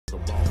Yeah,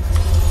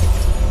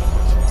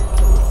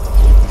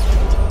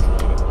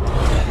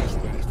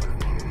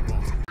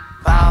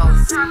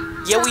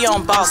 we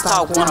on Boss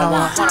Talk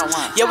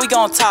 101. Yeah, we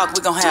gon' talk, we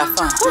gon' have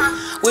fun.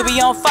 We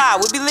be on fire,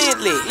 we be lit.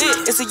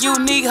 It's a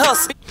unique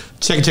hustle.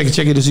 Check it.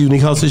 It's a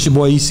unique hustle. It's your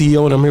boy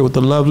ECO, and I'm here with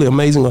the lovely,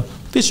 amazing,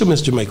 official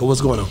Miss Jamaica.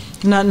 What's going on?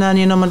 Nothing,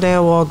 you know my day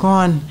will go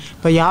on.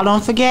 But y'all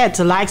don't forget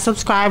to like,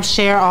 subscribe,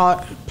 share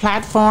our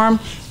platform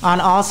on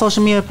all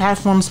social media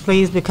platforms,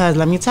 please, because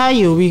let me tell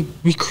you,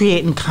 we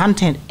creating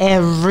content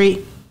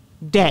every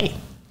day.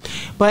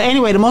 But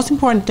anyway, the most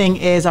important thing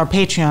is our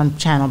Patreon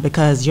channel,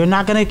 because you're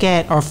not going to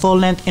get our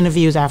full-length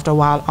interviews after a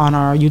while on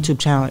our YouTube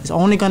channel. It's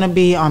only going to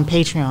be on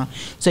Patreon.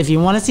 So if you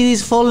want to see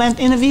these full-length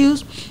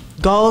interviews,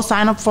 go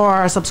sign up for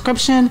our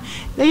subscription.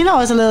 You know,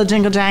 it's a little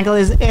jingle jangle.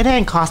 It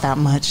ain't cost that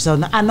much. So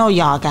I know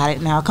y'all got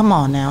it now. Come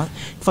on now.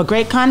 For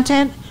great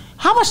content,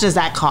 how much does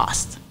that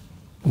cost?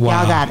 Wow.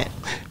 Y'all got it.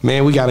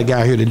 Man, we got a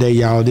guy here today,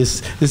 y'all.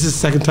 This is the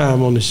second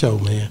time on the show,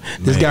 man.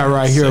 This guy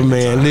right here,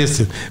 man.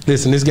 Listen,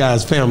 this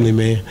guy's family,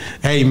 man.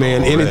 Hey,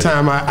 man,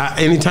 anytime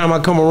I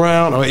come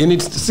around or any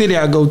city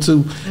I go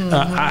to,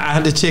 I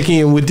have to check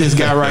in with this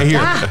guy right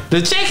here.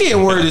 The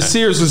check-in word is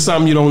seriously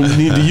something you don't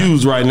need to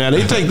use right now.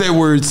 They take that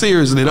word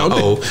seriously, don't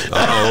they?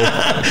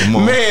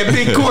 Man,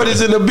 Big Court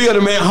is in the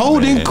building, man.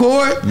 Holding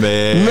court.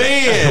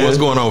 Man. What's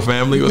going on,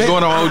 family? What's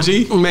going on,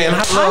 OG? Man,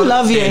 I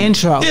love your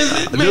intro.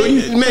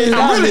 Man,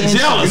 I'm really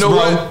jealous, you know bro.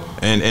 what?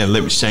 And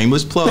let me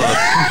shameless plug.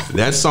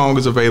 That song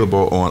is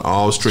available on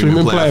all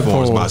streaming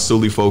platforms by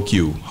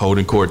Silkk,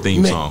 Holding Court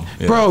theme song.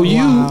 Yeah. Bro,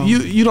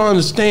 you don't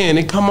understand.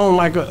 It come on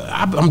like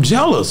I'm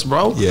jealous,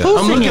 bro. Yeah.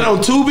 I'm looking on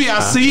Tubi. I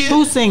see it.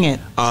 Who sing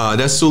it?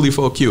 That's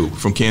Silkk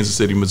from Kansas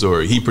City,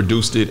 Missouri. He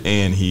produced it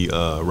and he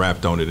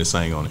rapped on it and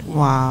sang on it.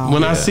 Wow.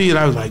 When I see it,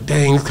 I was like,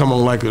 dang, it's come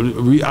on like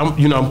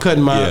I'm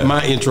cutting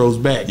my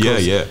intros back.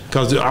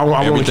 Because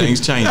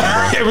everything's changing,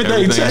 bro.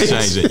 Everything's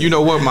changing. You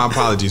know what? My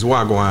apologies.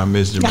 Why go on,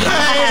 Miss Jamaica?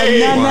 Nothing,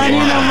 you know my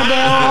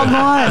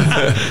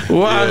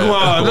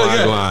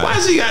Why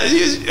she got?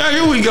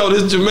 Here we go.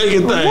 This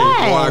Jamaican thing.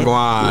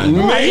 Wagwan.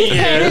 Man, he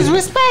paid his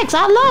respects.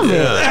 I love it.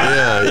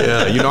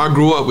 Yeah. You know, I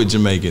grew up with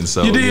Jamaicans,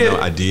 so you did. You know,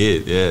 I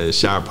did. Yeah,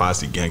 Shower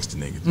Posse gangster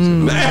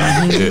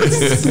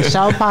niggas.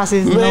 Shower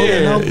Posse,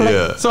 no place.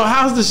 Yeah. So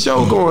how's the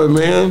show going,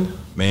 man?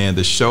 Man,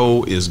 the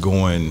show is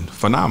going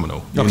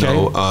phenomenal. You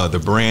know, the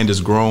brand is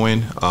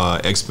growing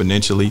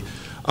exponentially.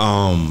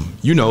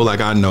 You know, like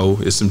I know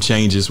it's some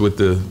changes with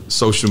the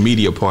social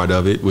media part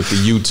of it, with the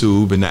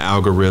YouTube and the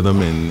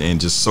algorithm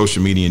and just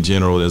social media in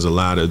general. There's a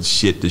lot of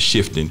shit that's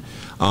shifting.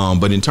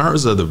 But in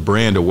terms of the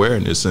brand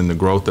awareness and the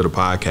growth of the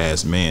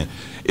podcast, man,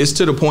 it's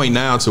to the point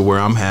now to where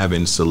I'm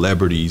having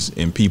celebrities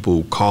and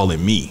people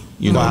calling me,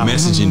 you know,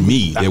 messaging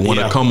me. They want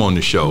to come on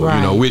the show,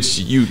 you know, which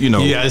you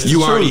know,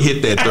 you already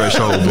hit that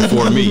threshold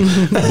before me.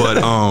 But,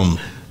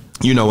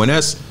 you know, and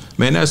that's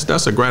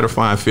a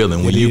gratifying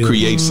feeling when you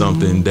create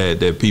something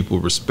that people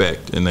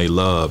respect and they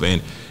love.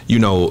 And, you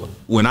know,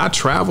 when I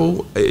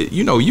travel,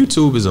 you know,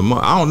 YouTube is I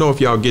don't know if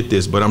y'all get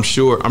this, but I'm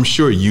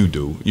sure you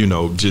do, you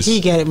know, just.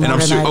 He get it more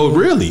than I do. Oh,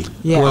 really?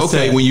 Yeah.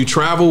 Okay. When you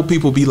travel,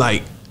 people be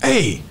like,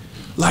 hey,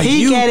 like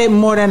he get it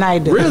more than I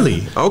do.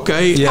 Really?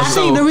 Okay. Yeah. I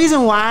think the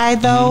reason why,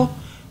 though,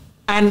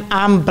 and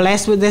I'm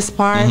blessed with this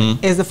part,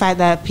 is the fact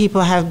that people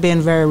have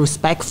been very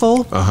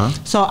respectful.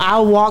 So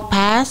I'll walk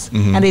past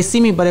and they see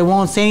me, but they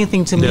won't say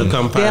anything to me.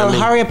 They'll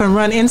hurry up and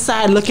run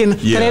inside looking,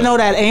 because they know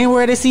that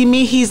anywhere they see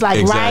me, he's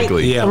like right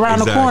around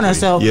the corner.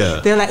 So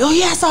they're like, oh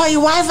yeah, I saw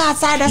your wife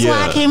outside. That's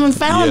why I came and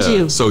found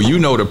you. So you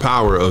know the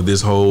power of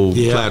this whole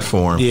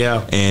platform.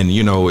 And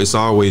you know, it's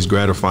always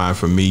gratifying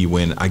for me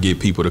when I get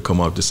people to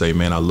come up to say,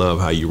 man, I love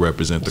how you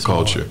represent the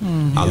culture.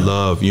 I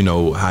love, you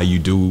know, how you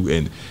do.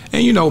 And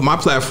you know, my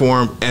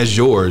platform, as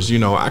yours, you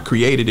know, I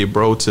created it,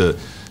 bro, to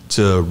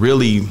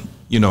really,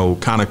 you know,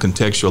 kind of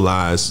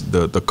contextualize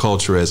the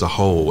culture as a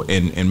whole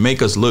and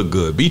make us look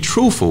good. Be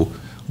truthful,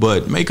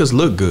 but make us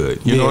look good.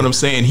 You know what I'm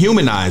saying?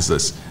 Humanize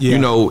us. You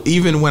know,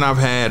 even when I've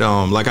had,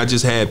 like I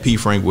just had P.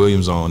 Frank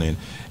Williams on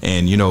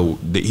and you know,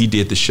 he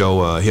did the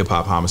show Hip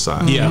Hop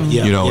Homicide.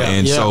 You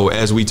know, so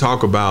as we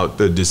talk about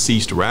the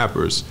deceased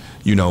rappers,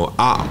 you know,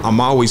 I'm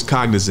always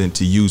cognizant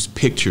to use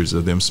pictures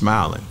of them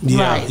smiling. You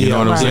know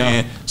what I'm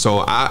saying?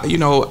 So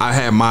I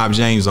had Mob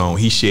James on.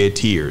 He shed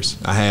tears.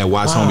 I had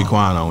Watch Homie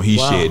Quan on. He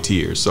shed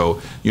tears.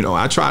 So, you know,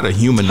 I try to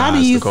humanize the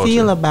culture. How do you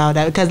feel about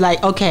that? Because,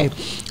 like, okay,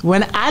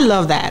 when I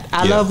love that.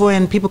 I love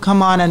when people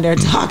come on and they're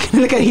talking.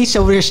 Look at he's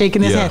over there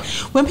shaking his head.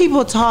 When people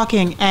are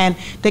talking and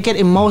they get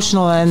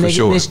emotional and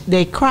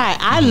they cry.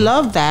 I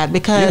love that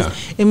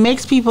because it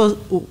makes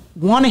people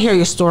want to hear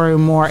your story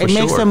more. It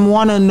makes them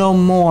want to know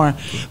more.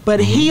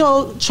 But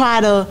he'll try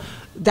to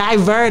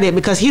divert it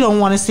because he don't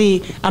want to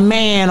see a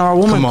man or a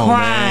woman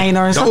crying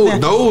or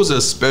something. Those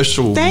are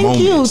special Thank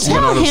moments. you.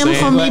 Tell him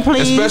for me,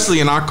 please.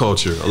 Especially in our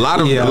culture. A lot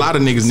of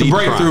niggas need to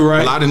cry.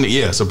 Right? A lot of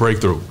it's a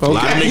breakthrough. Okay. A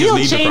lot of niggas He'll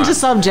need change the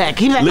subject.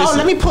 He's like,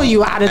 let me pull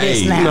you out of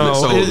this now.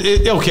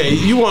 No, okay,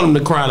 you want him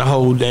to cry the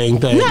whole dang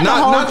thing.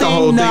 Not the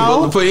whole thing,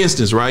 but for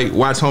instance, right?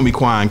 Watch Homie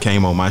Quan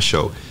came on my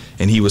show.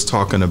 and he was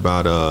talking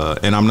about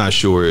and I'm not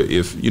sure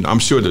if I'm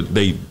sure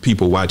that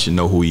people watching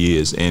know who he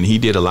is, and he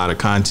did a lot of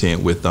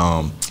content with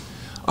oh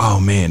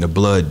man, the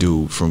blood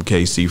dude from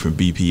KC from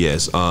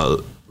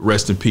BPS.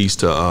 Rest in peace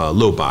to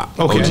Lil Bot,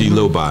 OG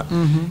Lil Bot.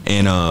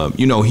 And,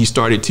 he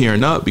started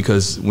tearing up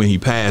because when he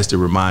passed, it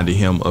reminded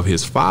him of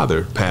his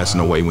father passing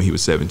away when he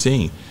was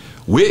 17,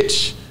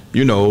 which,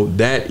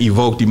 that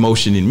evoked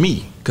emotion in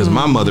me because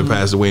my mother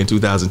passed away in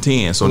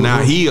 2010. So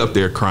now he up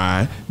there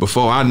crying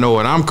before I know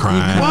it, I'm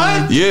crying.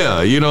 What?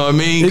 Yeah, you know what I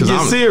mean? It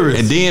gets serious.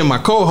 And then my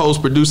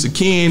co-host, producer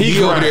Ken,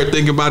 he over there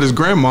thinking about his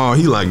grandma.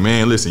 He like,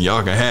 man, listen,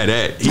 y'all can have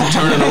that. He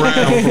turning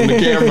around from the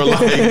camera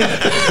like,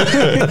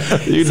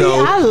 See,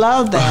 I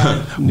love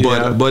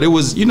that. But it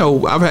was,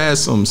 I've had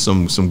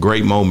some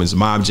great moments.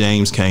 Mob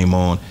James came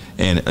on,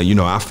 and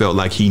I felt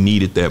like he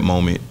needed that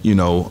moment.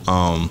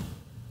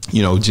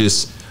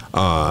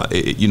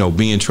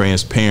 Being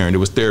transparent, it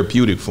was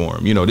therapeutic for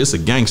him. This a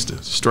gangster,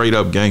 straight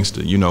up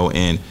gangster,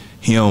 and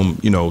him,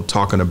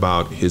 talking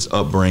about his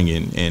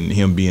upbringing and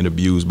him being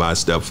abused by a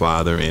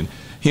stepfather and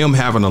him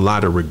having a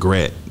lot of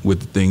regret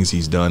with the things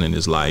he's done in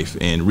his life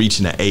and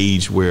reaching an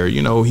age where,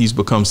 he's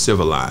become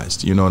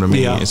civilized, you know what I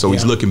mean? And so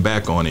he's looking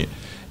back on it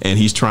and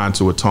he's trying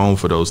to atone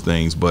for those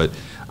things. But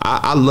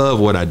I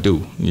love what I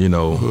do, and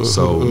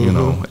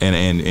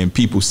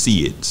people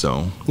see it.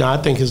 So no, I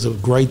think it's a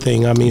great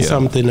thing. I mean,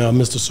 something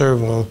Mr.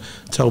 Servon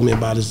told me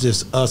about is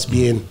just us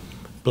being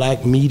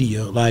black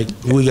media. Like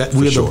we're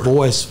the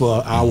voice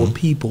for our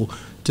people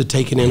to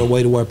take it in a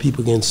way to where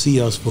people can see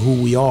us for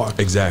who we are.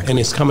 Exactly. And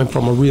it's coming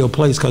from a real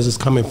place because it's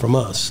coming from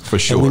us. For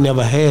sure. And we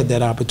never had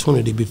that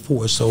opportunity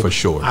before. So for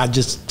sure. I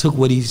just took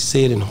what he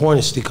said in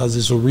honesty because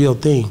it's a real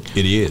thing.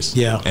 It is.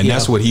 Yeah. And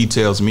that's what he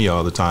tells me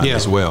all the time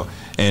as well.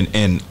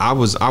 And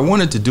I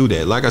wanted to do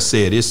that. Like I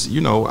said, it's,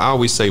 I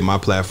always say my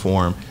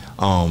platform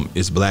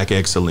is black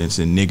excellence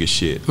and nigga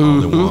shit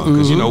all in one.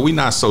 Because, we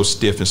not so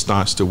stiff and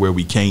staunch to where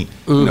we can't,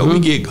 we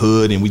get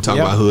hood and we talk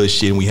about hood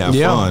shit and we have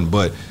fun.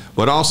 But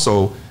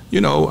also,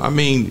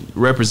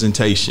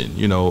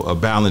 representation, a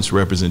balanced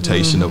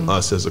representation of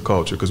us as a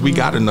culture. Because we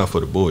got enough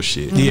of the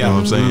bullshit. You know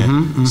what I'm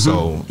saying?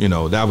 So,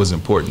 that was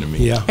important to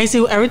me. Yeah. Hey,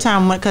 see, every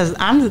time, because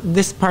I'm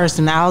this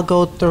person, I'll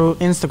go through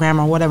Instagram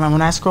or whatever. And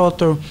when I scroll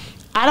through,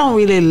 I don't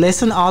really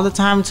listen all the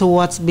time to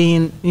what's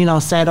being,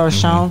 said or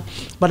shown,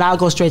 but I'll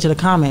go straight to the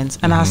comments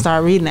and I'll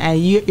start reading.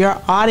 And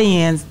your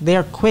audience,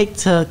 they're quick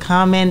to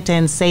comment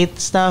and say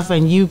stuff,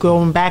 and you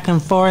going back and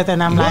forth.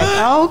 And I'm like,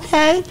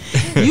 okay,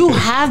 you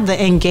have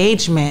the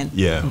engagement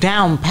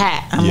down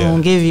pat. I'm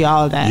gonna give you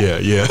all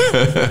that. Yeah.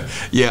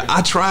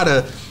 I try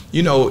to,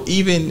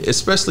 even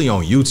especially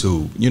on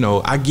YouTube,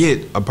 I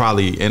get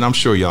probably, and I'm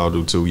sure y'all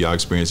do too. Y'all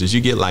experience this.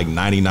 You get like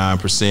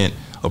 99%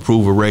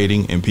 approval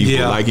rating and people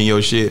liking your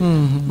shit,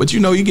 but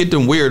you get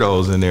them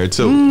weirdos in there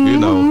too,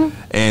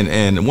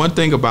 and one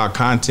thing about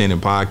content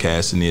and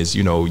podcasting is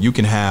you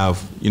can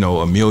have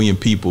a million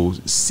people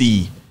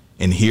see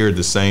and hear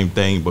the same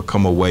thing but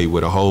come away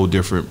with a whole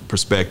different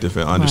perspective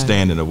and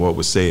understanding of what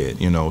was said,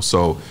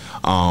 so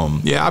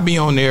I be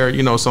on there,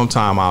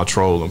 sometime I'll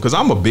troll them because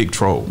I'm a big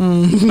troll.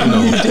 I'm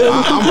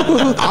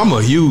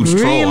a huge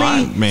troll.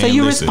 Man, so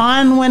you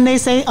respond when they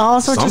say all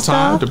sorts of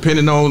stuff? Sometimes,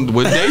 depending on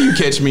what day you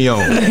catch me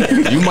on.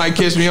 You might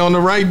catch me on the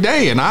right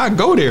day and I'll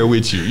go there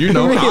with you.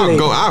 Really?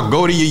 I'll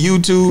go to your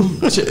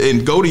YouTube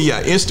and go to your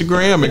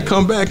Instagram and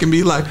come back and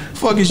be like,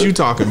 fuck is you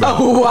talking about?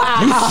 Oh,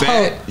 wow. You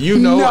fat.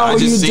 No, I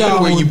just seen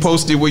don't. where you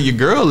posted where your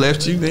girl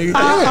left you. Sometimes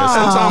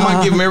I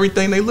give them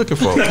everything they looking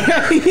for.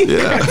 Crazy.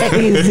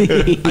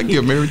 I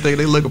give them everything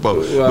they looking for.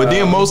 Wow. But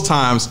then most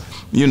times,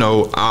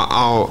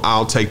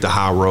 I'll take the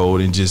high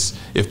road and just,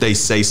 if they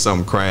say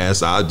something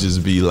crass, I'll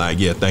just be like,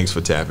 yeah, thanks for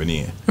tapping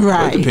in.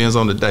 Right. But it depends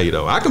on the day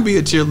though. I can be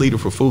a cheerleader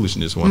for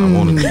foolishness when I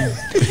want to be.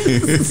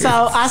 So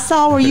I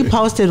saw where you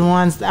posted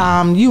once,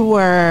 you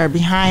were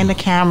behind the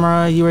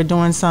camera, you were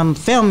doing some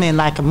filming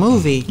like a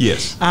movie.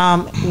 Yes.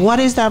 What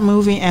is that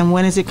movie and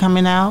when is it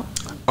coming out?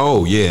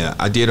 Oh yeah,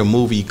 I did a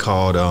movie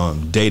called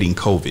Dating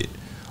COVID.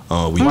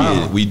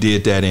 We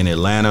did that in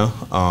Atlanta,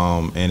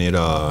 and it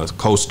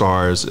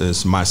co-stars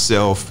is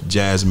myself,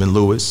 Jasmine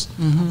Lewis,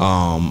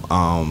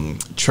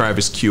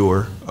 Travis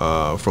Cure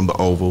from The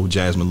Oval,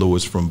 Jasmine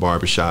Lewis from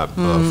Barbershop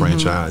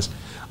franchise,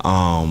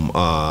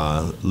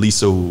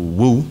 Lisa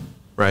Wu,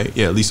 right?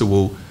 Yeah, Lisa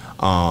Wu,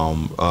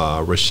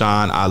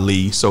 Rashawn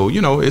Ali. So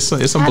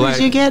it's some black. How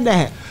did you get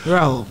that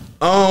role?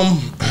 I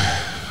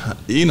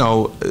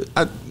know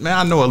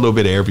a little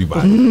bit of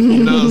everybody.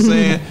 You know what I'm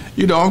saying?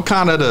 I'm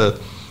kind of the.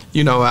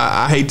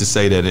 I hate to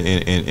say that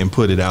and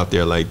put it out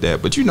there like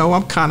that, but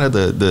I'm kind of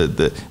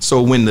the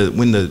so when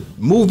the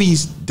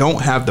movies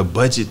don't have the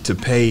budget to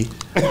pay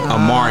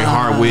Amari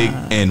Hardwick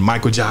and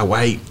Michael Jai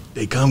White,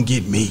 they come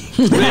get me.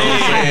 You know what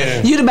I'm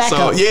saying? You the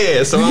backup.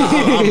 So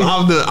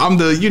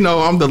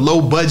I'm the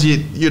low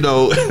budget.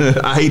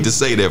 I hate to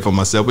say that for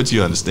myself, but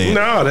you understand.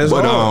 No, that's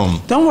all.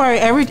 Don't worry.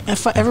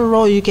 For every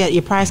role you get,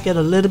 your price get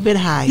a little bit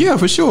higher. Yeah,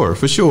 for sure.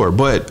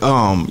 But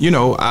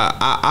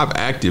I've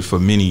acted for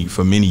many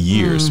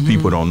years.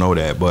 People don't know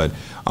that, but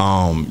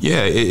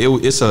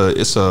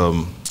it's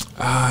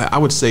I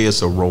would say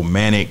it's a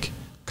romantic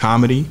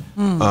comedy.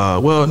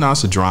 Well, no,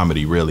 it's a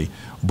dramedy, really.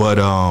 But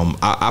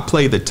I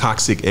play the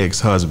toxic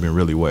ex-husband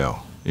really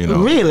well. You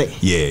know, really?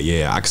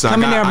 Yeah. I got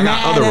mad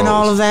other and roles.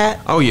 all of that.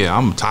 Oh yeah,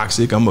 I'm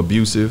toxic. I'm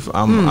abusive.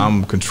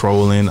 I'm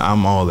controlling.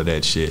 I'm all of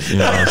that shit. You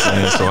know what I'm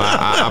saying? So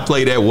I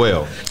play that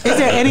well. Is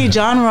there any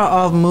genre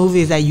of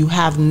movies that you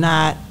have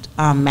not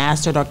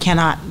mastered or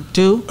cannot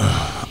do?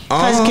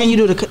 Can you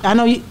do the? I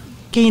know you.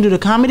 Can you do the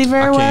comedy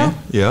very well?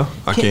 Yeah,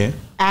 I can.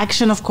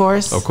 Action, of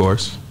course. Of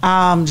course.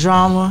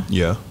 Drama.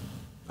 Yeah.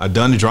 I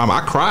done the drama.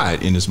 I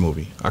cried in this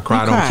movie. I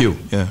cried on cue.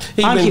 Yeah.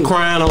 He's been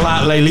crying a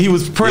lot lately. He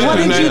was praying What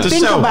did you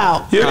think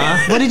about?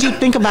 Yeah. What did you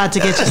think about to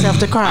get yourself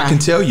to cry? I can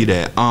tell you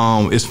that.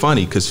 It's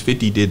funny because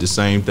 50 did the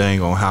same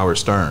thing on Howard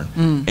Stern,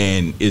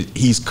 and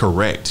he's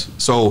correct.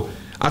 So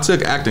I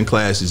took acting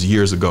classes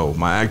years ago.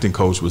 My acting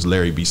coach was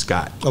Larry B.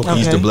 Scott. Okay.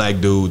 He's the black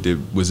dude that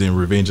was in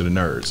Revenge of the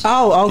Nerds.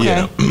 Oh,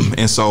 okay. Yeah.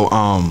 And so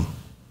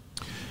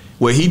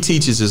what he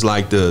teaches is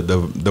like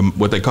the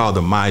what they call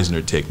the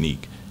Meisner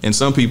technique. And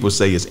some people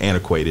say it's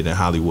antiquated in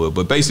Hollywood,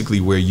 but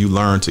basically where you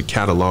learn to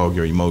catalog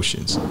your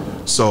emotions.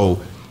 So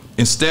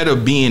instead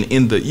of being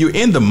you're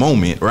in the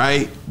moment,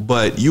 right?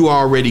 But you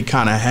already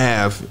kind of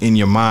have in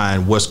your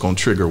mind what's going to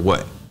trigger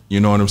what. You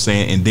know what I'm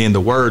saying? And then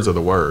the words are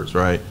the words,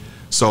 right?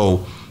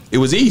 So it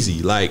was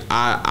easy. Like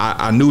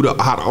I knew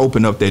how to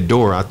open up that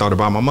door. I thought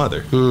about my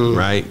mother,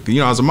 right? You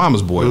know, I was a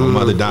mama's boy. My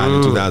mother died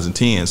in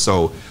 2010.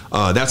 So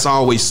that's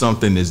always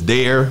something that's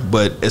there.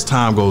 But as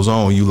time goes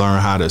on, you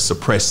learn how to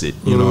suppress it.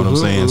 You know what I'm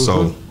saying?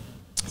 So,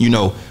 you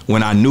know,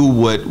 when I knew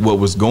what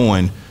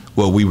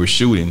we were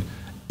shooting,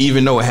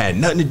 even though it had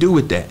nothing to do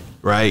with that,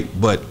 right?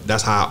 But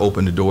that's how I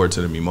opened the door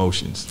to them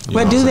emotions.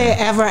 But do they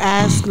ever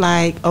ask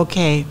like,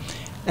 okay,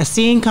 a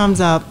scene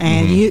comes up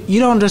and you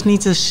don't just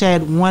need to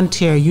shed one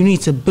tear, you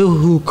need to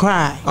boo-hoo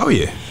cry. Oh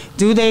yeah.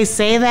 Do they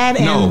say that?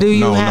 No, and do you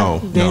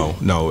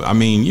no. I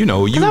mean, you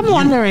know, I'm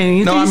wondering.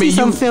 You see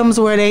some films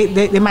where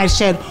they might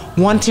shed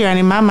one tear, and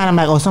in my mind, I'm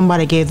like, oh,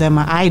 somebody gave them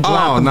an eye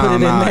drop and put it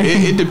in there.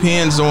 It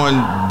depends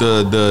on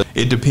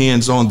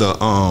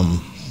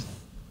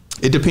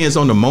it depends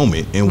on the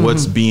moment and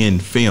what's being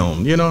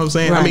filmed. You know what I'm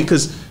saying? Right. I mean,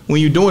 because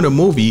when you're doing a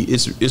movie,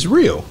 it's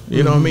real.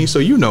 You know what I mean? So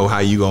you know how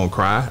you gonna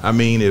cry. I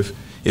mean, if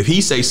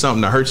he say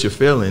something that hurts your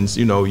feelings,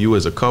 you know, you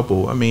as a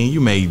couple, I mean,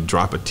 you may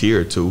drop a tear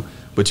or two,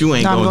 but you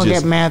ain't gonna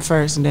just get mad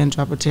first and then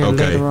drop a tear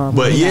later on.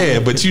 But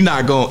but you're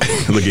not gonna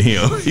look at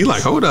him. He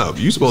like, hold up,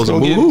 you supposed to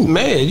move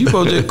mad. You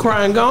supposed to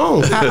cry and go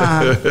on.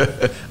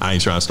 I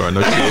ain't trying to start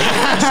no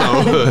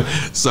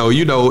shit. So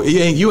you know,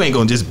 you ain't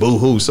gonna just boo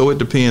hoo. So it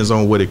depends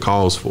on what it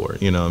calls for.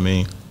 You know what I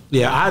mean?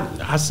 Yeah,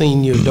 I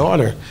seen your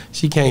daughter.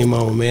 She came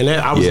on, man.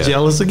 I was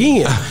jealous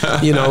again.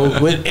 You know,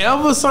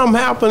 whenever something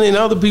happened in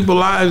other people's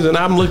lives and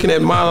I'm looking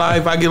at my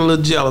life, I get a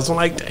little jealous. I'm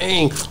like,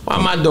 dang, why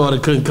my daughter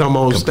couldn't come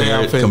on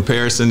staff?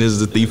 Comparison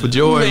is the thief of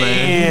joy,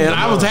 man.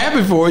 I was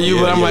happy for you,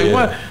 but I'm like,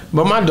 what?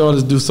 But my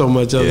daughters do so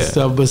much other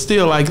stuff. But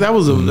still, like that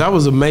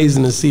was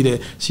amazing to see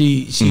that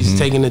she's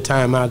taking the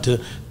time out to,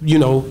 you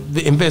know,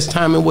 invest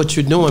time in what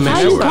you're doing,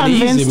 man. That's not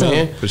easy,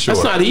 man. For sure.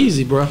 That's not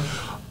easy, bro.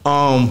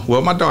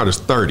 Well, my daughter's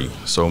 30,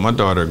 so my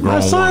daughter grown.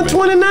 My son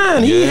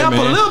 29. He helped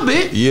a little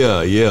bit.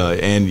 Yeah,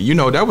 and you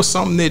know that was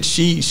something that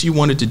she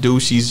wanted to do.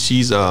 She's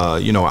you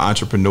know, an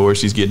entrepreneur.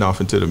 She's getting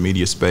off into the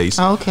media space.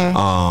 Okay.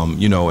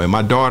 You know, and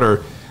my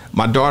daughter,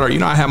 you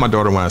know, I had my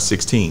daughter when I was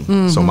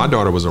 16, so my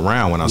daughter was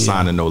around when I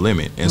signed to No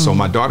Limit, and so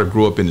my daughter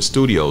grew up in the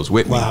studios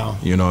with me.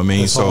 You know what I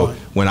mean? That's so hard.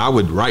 When I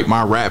would write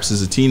my raps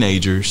as a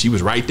teenager, she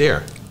was right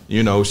there.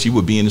 You know, she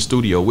would be in the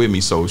studio with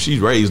me, so she's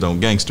raised on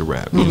gangster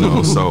rap. You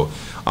know, so.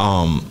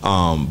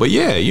 But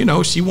yeah, you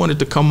know, she wanted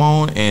to come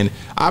on, and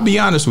I'll be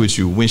honest with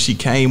you, when she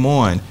came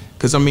on,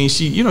 because I mean,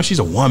 she's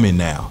a woman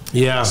now.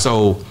 Yeah.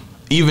 So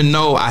even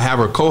though I have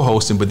her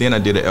co-hosting, but then I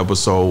did an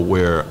episode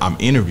where I'm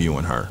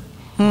interviewing her,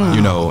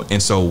 you know, and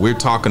so we're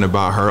talking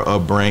about her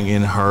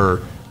upbringing,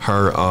 her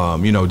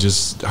you know,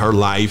 just her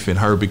life and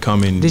her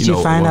becoming. Did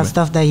you find out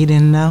stuff that you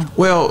didn't know?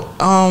 Well,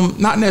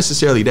 not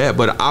necessarily that,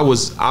 but I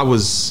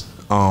was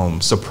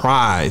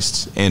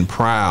surprised and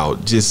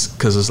proud just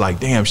because it's like,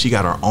 damn, she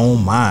got her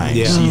own mind.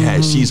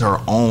 Yeah. She's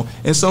her own,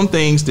 and some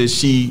things that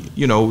she,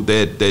 you know,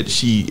 that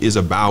she is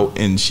about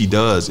and she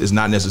does is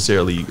not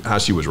necessarily how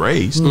she was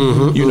raised,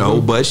 you know,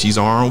 but she's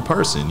her own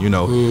person, you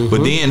know.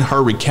 But then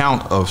her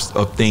recount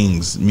of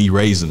things, me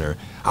raising her,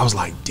 I was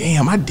like,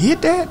 damn, I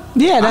did that?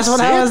 Yeah, that's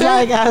what I was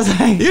like. I was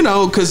like, you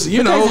know, because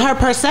her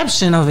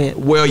perception of it.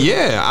 Well,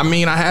 yeah, I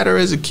mean, I had her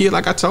as a kid.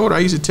 Like I told her,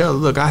 I used to tell her,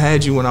 look, I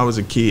had you when I was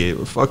a kid.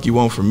 What the fuck you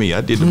want from me? I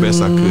did the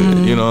best I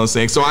could. You know what I'm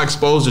saying? So I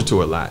exposed her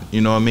to a lot.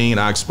 You know what I mean?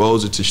 I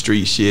exposed her to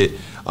street shit.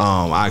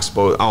 I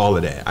exposed all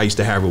of that. I used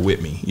to have her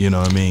with me. You know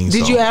what I mean?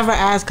 Did you ever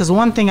ask? Because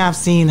one thing I've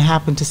seen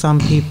happen to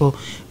some people,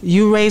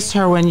 you raised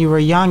her when you were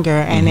younger,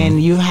 and then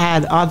you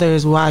had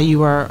others while you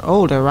were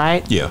older,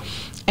 right? Yeah.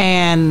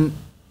 And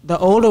the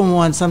older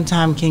one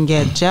sometimes can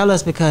get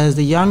jealous because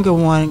the younger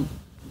one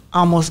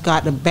almost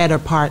got the better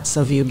parts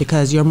of you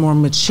because you're more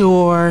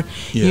mature,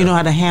 you know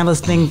how to handle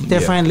things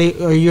differently,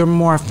 or you're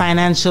more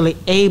financially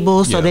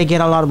able, so they get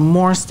a lot of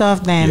more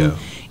stuff than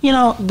you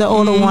know, the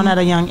older one at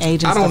a young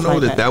age. And I don't know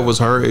like that was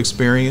her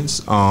experience.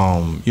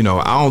 You know,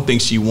 I don't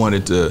think she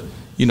wanted to.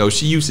 You know,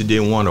 she used to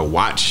didn't want to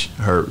watch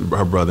her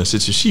brother and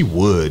sister. She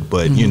would,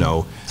 but you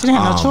know, she didn't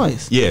have no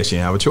choice. Yeah, she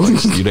didn't have a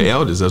choice. You're the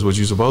eldest. That's what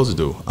you're supposed to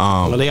do.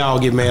 Well, they all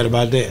get mad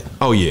about that.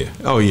 Oh yeah.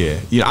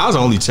 You know, I was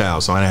the only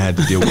child, so I didn't have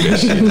to deal with that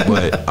shit.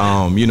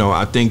 But you know,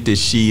 I think that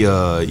she,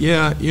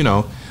 you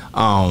know,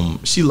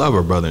 she love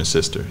her brother and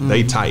sister.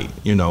 They tight,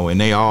 you know, and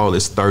they all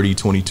is 30,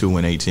 22,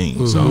 and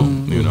 18. So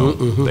you know,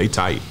 they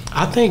tight.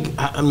 I think.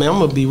 I mean, I'm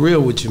gonna be real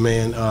with you,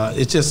 man.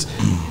 It's just.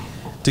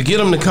 To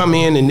get him to come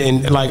in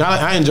and like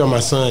I enjoy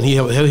my son. He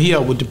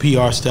help with the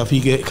PR stuff.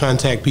 He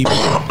contact people.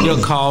 He'll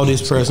call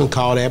this person,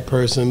 call that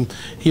person.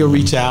 He'll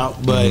reach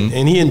out, but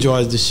and he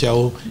enjoys the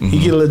show. He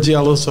get a little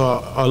jealous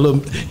or a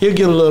little. He'll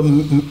get a little.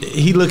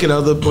 He look at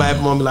other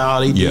platforms like,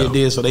 oh, they did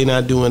this, or they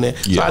not doing that.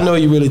 So I know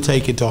you really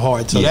take it to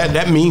heart. So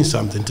that means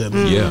something to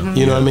me.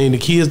 You know what I mean? The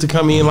kids to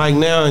come in like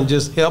now and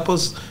just help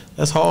us.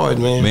 That's hard,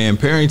 man. Man,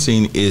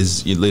 parenting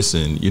is.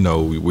 Listen, you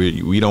know,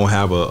 we don't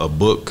have a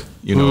book.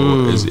 You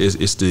know,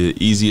 it's the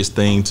easiest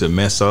thing to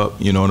mess up.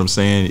 You know what I'm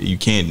saying? You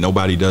can't.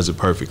 Nobody does it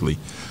perfectly,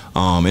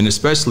 and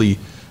especially,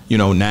 you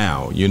know,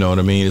 now. You know what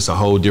I mean? It's a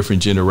whole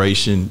different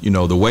generation. You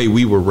know, the way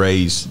we were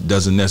raised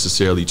doesn't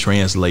necessarily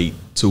translate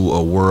to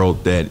a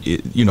world that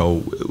you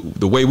know,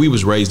 the way we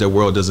was raised, that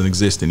world doesn't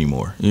exist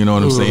anymore. You know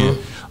what I'm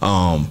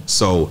saying?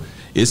 So.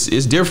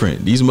 It's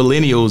different. These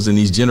millennials and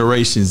these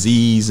Generation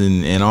Z's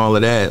and all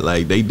of that,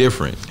 like they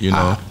different, you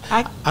know.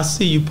 I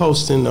see you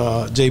posting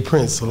Jay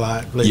Prince a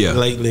lot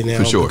lately now,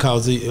 for sure.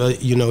 Because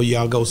you know,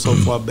 y'all go so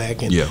far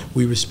back and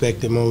we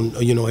respect him on,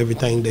 you know,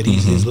 everything that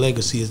his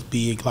legacy is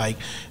big. Like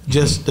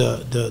just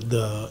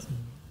the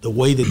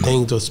way that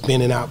things are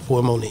spinning out for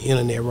him on the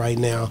internet right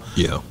now.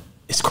 Yeah.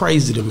 It's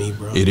crazy to me,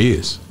 bro. It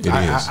is.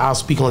 I'll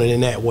speak on it in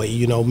that way,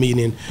 you know,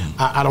 meaning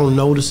I don't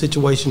know the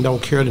situation,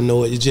 don't care to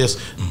know it. It's just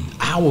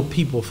our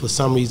people, for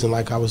some reason,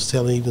 like I was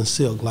telling even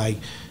Silkk, like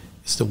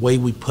it's the way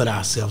we put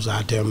ourselves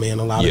out there, man.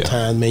 A lot of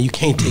times, man, you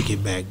can't take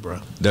it back, bro.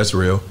 That's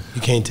real.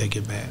 You can't take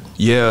it back.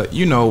 Yeah,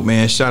 you know,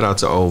 man, shout out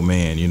to old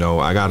man. You know,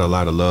 I got a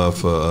lot of love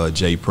for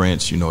Jay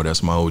Prince. You know,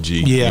 that's my OG.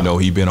 Yeah. You know,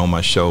 he been on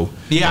my show.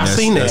 Yeah, I've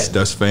seen that.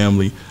 That's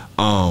family.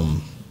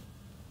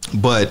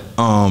 But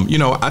you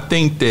know, I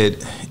think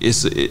that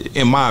it's,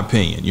 in my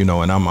opinion, you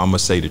know, and I'm gonna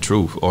say the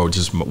truth or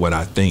just what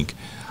I think.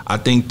 I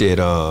think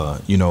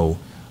that you know,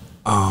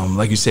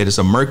 like you said, it's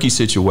a murky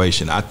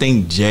situation. I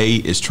think Jay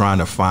is trying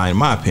to find,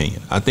 my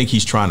opinion, I think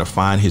he's trying to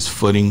find his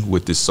footing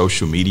with this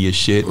social media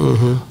shit.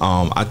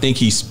 I think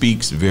he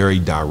speaks very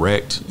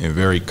direct and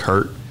very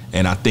curt.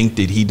 And I think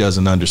that he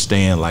doesn't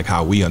understand like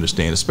how we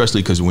understand,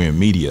 especially because we're in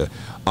media,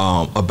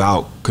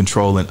 about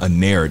controlling a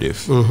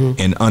narrative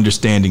and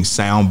understanding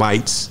sound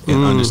bites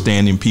and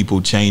understanding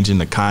people changing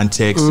the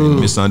context and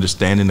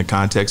misunderstanding the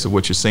context of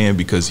what you're saying,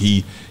 because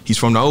he's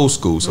from the old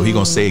school, so he's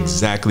gonna say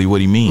exactly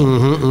what he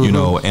means, you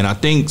know. And I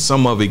think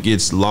some of it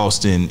gets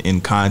lost in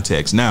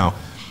context. Now,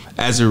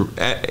 as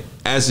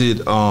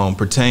it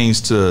pertains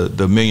to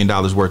the $1 million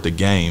worth of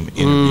game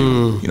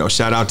interview, you know,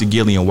 shout out to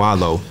Gillian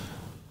Wallow.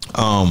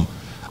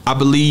 I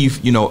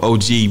believe, you know,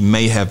 OG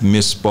may have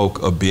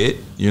misspoke a bit.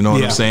 You know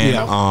what I'm saying?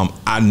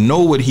 I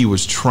know what he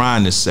was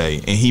trying to say,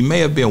 and he may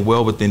have been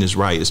well within his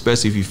right,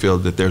 especially if you feel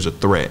that there's a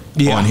threat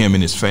on him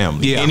and his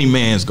family. Any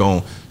man's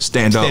gonna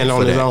stand up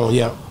for that.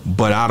 Own,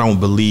 but I don't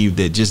believe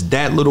that just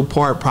that little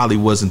part probably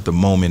wasn't the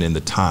moment and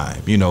the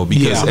time. You know,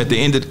 because at the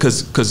end of,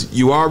 because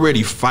you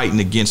already fighting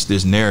against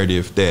this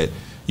narrative that,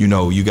 you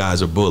know, you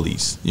guys are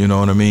bullies, you know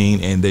what I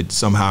mean? And that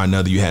somehow or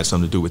another you had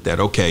something to do with that.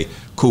 Okay,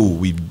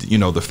 cool. You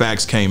know, the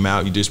facts came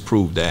out, you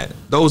disproved that.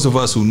 Those of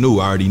us who knew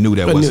already knew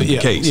that wasn't the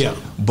case.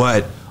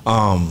 But,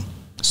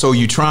 so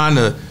you're trying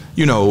to,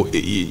 you know,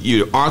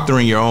 you're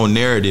authoring your own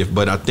narrative,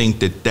 but I think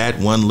that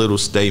one little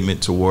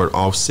statement toward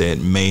Offset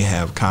may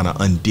have kind of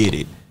undid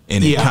it.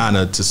 And it kind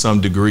of, to some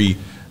degree,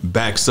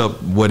 backs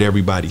up what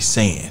everybody's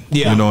saying.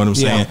 You know what I'm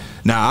saying?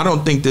 Now, I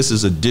don't think this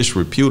is a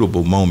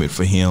disreputable moment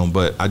for him,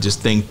 but I just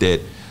think that,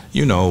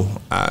 you know,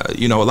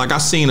 like I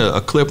seen a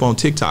clip on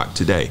TikTok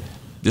today.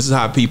 This is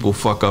how people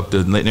fuck up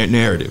the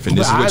narrative, and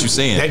this is what you're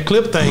saying. That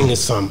clip thing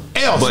is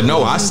something else. But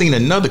no, I seen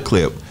another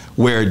clip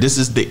where this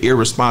is the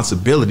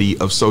irresponsibility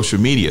of social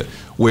media,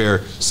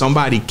 where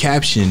somebody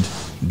captioned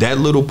that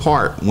little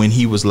part when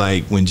he was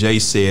like, when Jay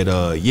said,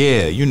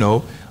 yeah, you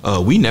know,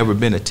 we never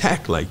been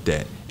attacked like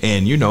that.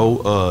 And, you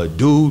know,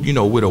 dude, you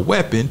know, with a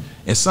weapon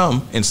and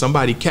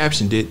somebody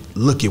captioned it,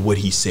 look at what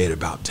he said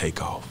about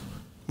Takeoff.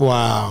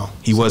 Wow.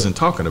 He wasn't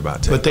talking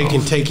about Takeoff. But they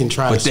can take and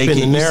try to spin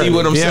the narrative. You see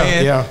what I'm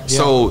saying?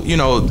 So, you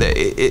know,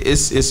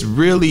 it's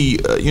really,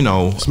 you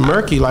know. It's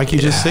murky, like you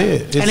just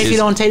said. And if you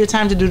don't take the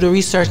time to do the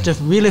research to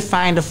really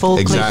find the full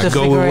clip to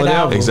figure it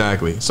out.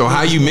 Exactly. So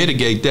how you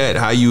mitigate that,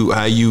 how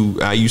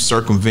you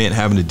circumvent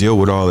having to deal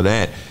with all of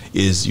that,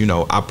 is, you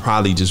know, I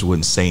probably just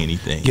wouldn't say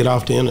anything. Get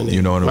off the internet.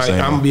 You know what I'm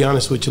saying? I'm gonna be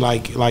honest with you,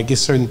 like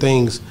it's certain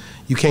things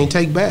you can't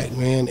take back,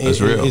 man. That's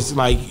real. It's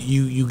like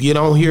you get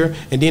on here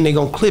and then they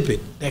gonna clip it.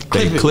 They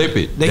can clip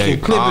it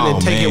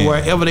and take it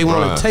wherever they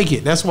want to take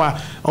it. That's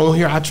why on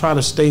here I try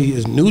to stay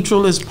as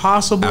neutral as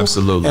possible.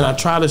 Absolutely. And I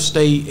try to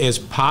stay as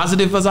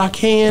positive as I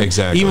can.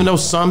 Exactly. Even though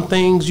some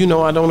things, you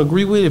know, I don't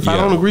agree with. If I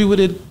don't agree with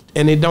it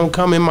and it don't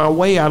come in my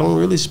way, I don't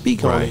really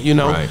speak on it. You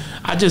know,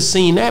 I just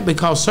seen that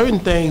because certain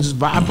things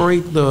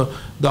vibrate the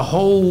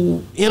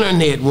whole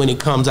internet when it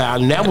comes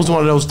out, and that was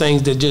one of those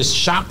things that just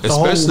shocked the whole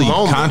moment.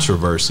 Especially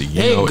controversy.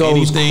 You know,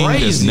 anything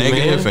that's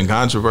negative and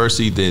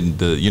controversy, then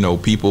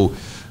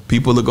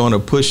people are going to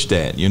push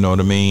that. You know what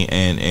I mean?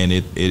 And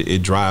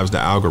it drives the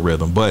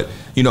algorithm. But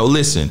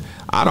listen,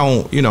 I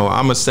don't, I'm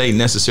gonna say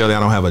necessarily I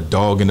don't have a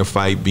dog in the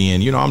fight.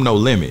 Being, I'm No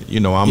Limit.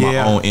 I'm my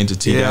own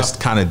entity. That's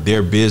kind of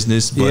their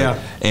business. But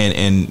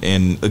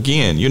and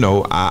again,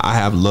 I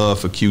have love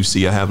for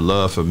QC. I have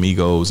love for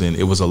Migos, and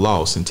it was a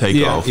loss and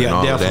Takeoff and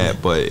all of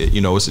that. But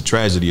it's a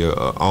tragedy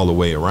all the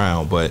way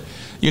around. But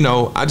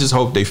I just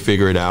hope they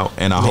figure it out,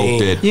 and I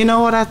hope that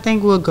what I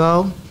think will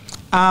go.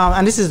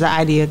 And this is the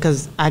idea,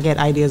 because I get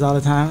ideas all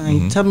the time.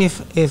 And tell me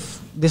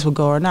if this will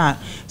go or not.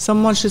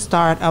 Someone should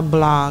start a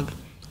blog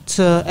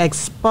to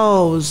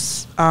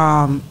expose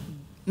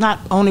not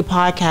only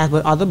podcasts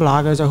but other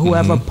bloggers or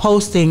whoever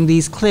posting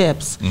these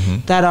clips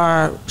that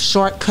are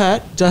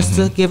shortcut just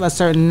to give a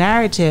certain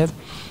narrative,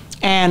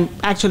 and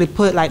actually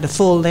put like the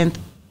full length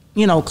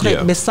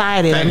clip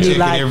beside it, and be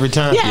like every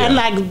time. and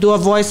like do a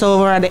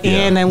voiceover at the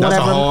end and that's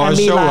whatever, a hard and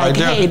be show like,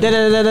 right hey,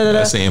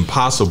 that's an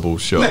impossible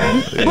show.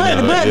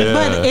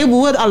 but it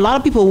would, a lot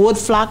of people would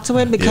flock to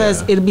it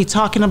because it'll be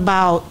talking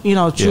about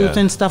truth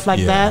and stuff like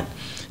that.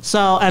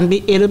 So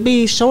it'll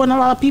be showing a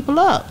lot of people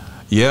up.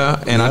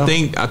 Yeah, and I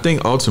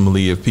think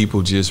ultimately, if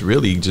people just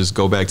really just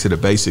go back to the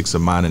basics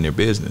of minding their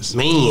business,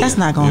 that's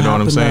not going to happen. You know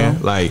what I'm saying?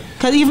 Though. Like,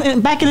 because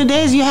even back in the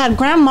days, you had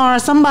grandma or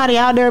somebody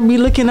out there be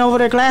looking over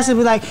their glasses and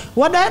be like,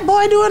 "What that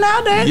boy doing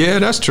out there?" Yeah,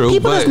 that's true.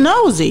 People is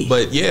nosy.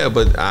 But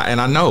I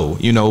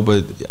know,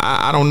 but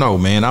I don't know,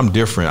 man. I'm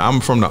different. I'm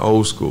from the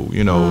old school,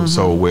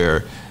 so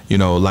where.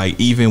 Like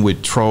even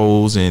with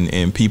trolls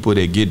and people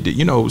that get,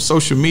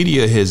 social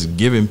media has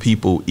given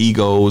people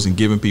egos and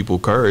given people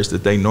courage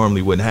that they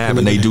normally wouldn't have,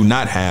 and they do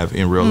not have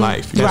in real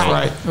life.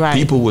 Right.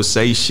 People will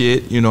say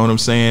shit, you know what I'm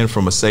saying,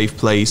 from a safe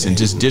place and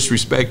just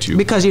disrespect you.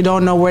 Because you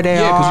don't know where they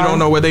are. Yeah, because you don't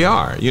know where they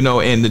are,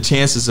 and the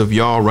chances of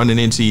y'all running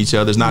into each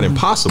other is not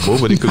impossible,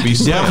 but it could be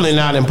definitely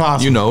not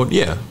impossible.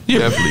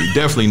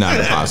 Definitely not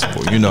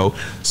impossible,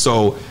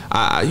 So,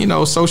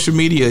 social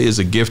media is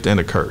a gift and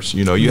a curse.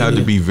 You have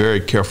to be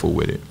very careful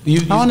with it.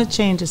 I want to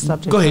change the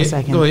subject for a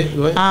second. Go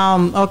ahead.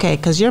 Okay,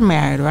 because you're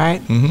married, right?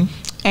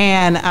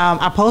 And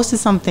I posted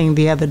something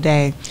the other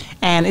day,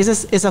 and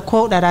it's a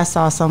quote that I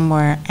saw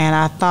somewhere, and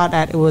I thought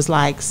that it was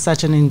like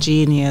such an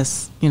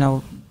ingenious,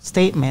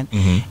 statement.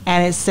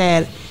 And it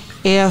said,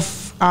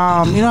 if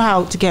you know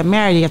how to get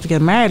married, you have to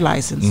get a marriage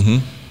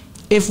license.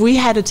 If we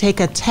had to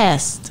take a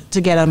test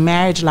to get a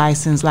marriage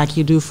license like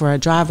you do for a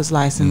driver's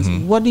license,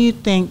 what do you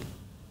think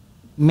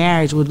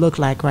marriage would look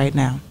like right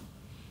now?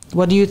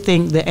 What do you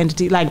think the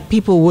entity, like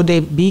people, would they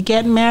be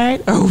getting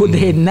married or would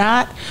they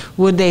not?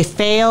 Would they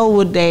fail?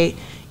 Would they,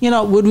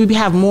 would we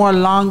have more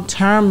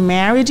long-term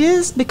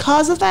marriages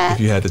because of that? If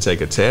you had to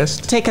take a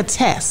test? Take a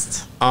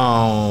test.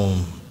 Like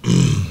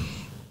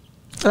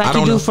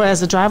you do for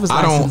as a driver's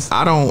license.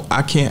 I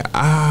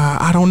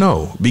don't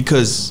know,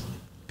 because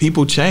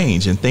people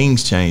change and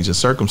things change and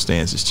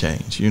circumstances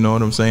change. You know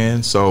what I'm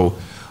saying? So,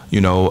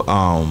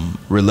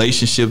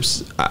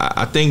 relationships,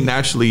 I think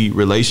naturally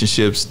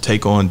relationships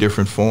take on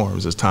different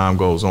forms as time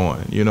goes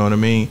on. You know what I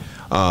mean?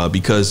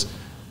 Because,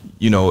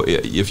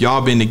 if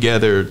y'all been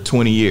together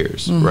 20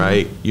 years,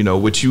 right?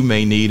 What you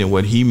may need and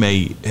what he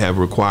may have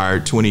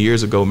required 20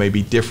 years ago may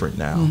be different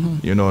now.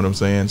 You know what I'm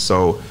saying?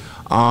 So,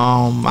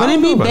 but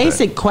it'd be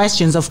basic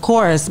questions, of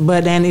course,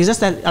 but then it's just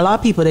that a lot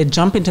of people, they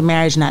jump into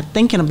marriage not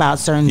thinking about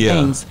certain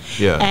things.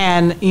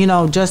 And,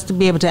 just to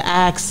be able to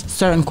ask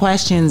certain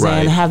questions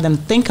and have them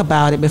think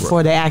about it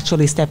before they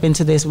actually step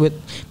into this with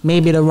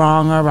maybe the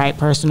wrong or right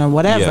person or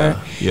whatever.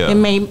 It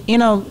may,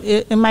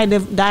 it might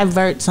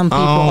divert some people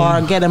or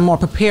get them more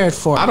prepared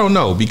for it. I don't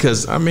know,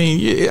 because, I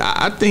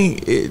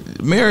think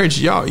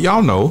marriage,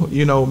 y'all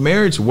know,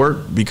 marriage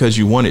worked because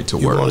you want it to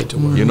work.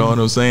 You know what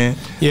I'm saying?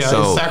 Yeah,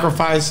 so, it's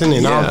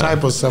sacrificing and all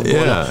type of stuff.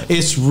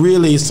 It's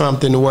really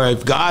something where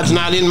if God's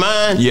not in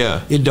mind,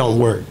 it don't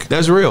work.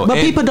 That's real. But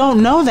people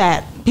don't know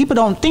that. People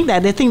don't think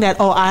that. They think that,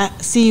 I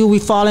see you, we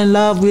fall in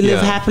love, we live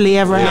happily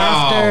ever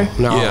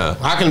after. No.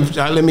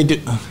 Let me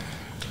do.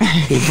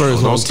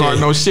 First, don't start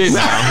no shit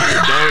now.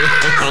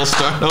 Don't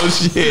start no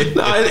shit.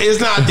 No, it's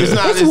not.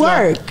 It's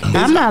work.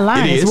 I'm not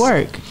lying. It's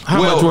work.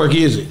 How much work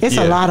is it? It's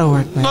a lot of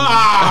work, man.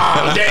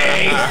 Oh,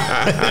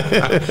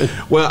 dang.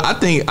 Well, I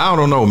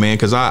don't know, man,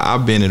 because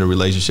I've been in a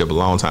relationship a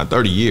long time,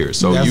 30 years.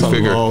 So that's you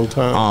figure, a long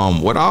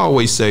time. What I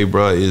always say,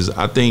 bro, is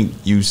I think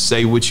you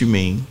say what you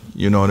mean.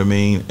 You know what I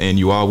mean? And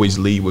you always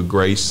lead with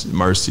grace,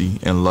 mercy,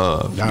 and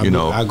love.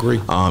 I agree.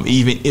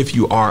 Even if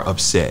you are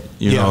upset,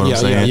 you know what I'm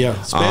saying?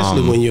 Yeah.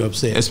 Especially when you're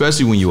upset.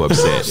 Especially when you're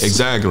upset.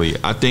 Exactly.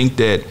 I think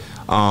that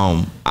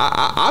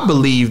I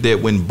believe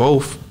that when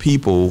both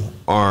people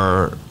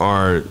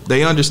are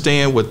they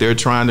understand what they're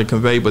trying to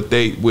convey, but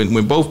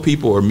when both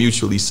people are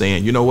mutually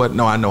saying, you know what,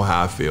 no, I know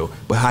how I feel,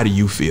 but how do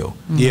you feel?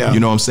 Yeah. You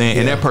know what I'm saying?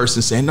 And that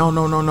person saying, no,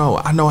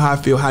 I know how I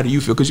feel, how do you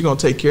feel? Because you're gonna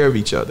take care of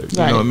each other. You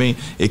know what I mean?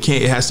 It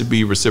has to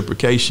be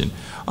reciprocation.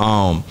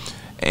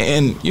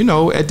 And you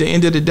know, at the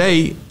end of the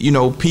day, you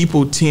know,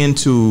 people tend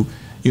to,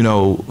 you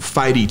know,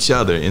 fight each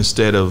other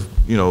instead of,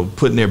 you know,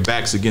 putting their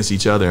backs against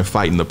each other and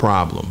fighting the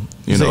problem.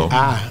 You know,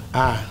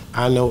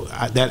 I know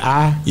that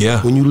I.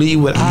 Yeah. When you lead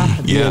with I,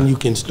 then you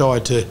can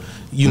start to,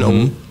 you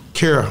know,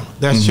 care.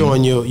 That's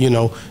showing you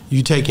know,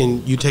 you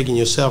taking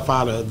yourself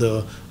out of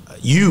the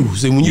you.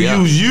 See, when you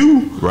use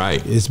you,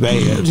 right, it's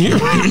bad.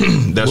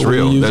 That's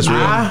real. That's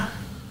real.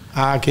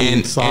 I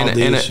can solve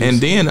the issues.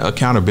 And then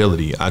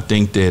accountability. I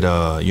think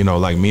that you know,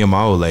 like me and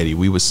my old lady,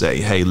 we would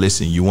say, hey,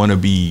 listen, you want to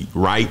be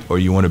right or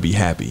you want to be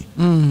happy?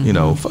 You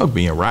know, fuck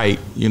being right.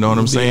 You know what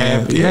I'm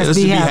saying? Happy. Yeah, let's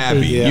be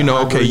happy. Yeah, you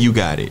know, okay, you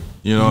got it.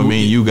 You know what I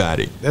mean? You got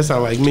it. That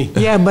sounds like me.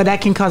 Yeah, but that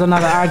can cause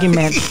another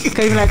argument.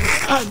 Because you're like,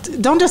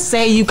 don't just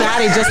say you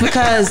got it just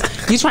because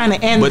you're trying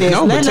to end this.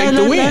 No, but take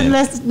the win.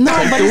 But it's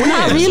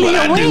not really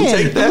a win.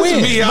 Take the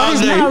win. But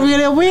it's not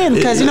really a win.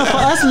 Because, you know, for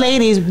us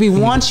ladies, we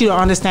want you to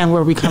understand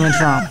where we're coming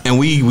from. And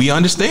we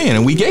understand,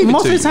 and we gave it to you.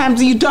 Most of the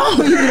times you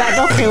don't. You be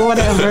like, okay,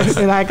 whatever.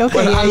 You're like, okay.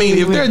 But I mean,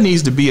 if there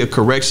needs to be a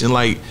correction,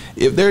 like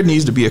if there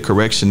needs to be a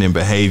correction in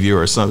behavior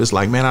or something, it's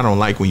like, man, I don't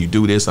like when you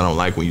do this. I don't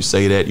like when you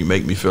say that. You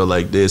make me feel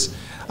like this.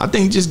 I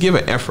think just give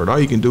an effort. All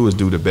you can do is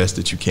do the best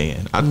that you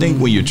can. I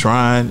think when you're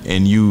trying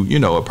and you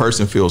know, a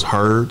person feels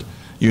heard,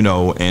 you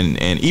know, and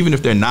even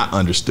if they're not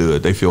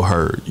understood, they feel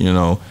heard, you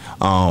know.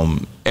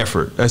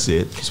 Effort. That's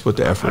it. Just put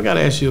the effort. I got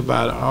to ask you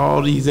about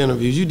all these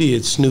interviews. You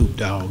did Snoop,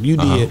 Dogg. You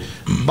did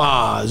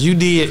Boz. You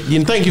did.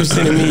 You thank you for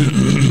sending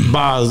me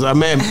Boz.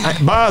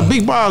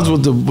 Big Boz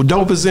was the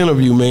dopest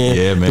interview, man.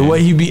 Yeah, man. The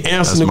way he be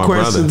answering the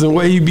questions, the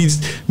way he be,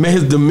 man,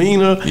 his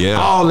demeanor,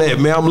 all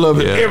that, man. I'm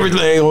loving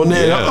everything on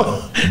that.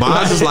 Yeah.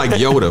 Boz is like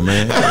Yoda,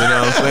 man. You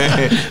know what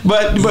I'm saying?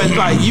 But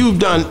like you've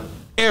done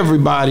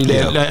everybody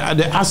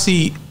that I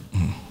see.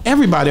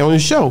 Everybody on the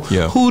show.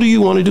 Yeah. Who do you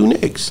want to do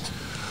next?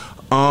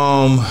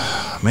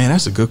 Man,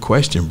 that's a good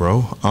question,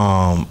 bro.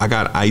 I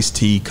got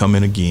Ice-T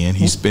coming again.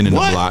 He's spinning the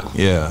block.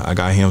 Yeah, I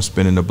got him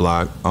spinning the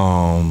block.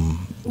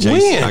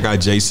 Jason, I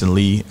got Jason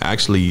Lee.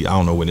 Actually, I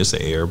don't know when this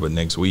will air, but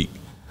next week.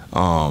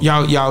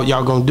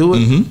 Y'all gonna do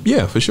it?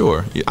 Yeah, for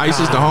sure. Ice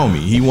is the homie.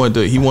 He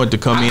wanted to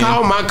come in. I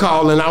called my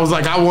call and I was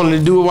like, I wanted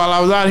to do it while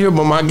I was out here,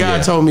 but my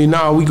guy told me,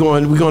 no, we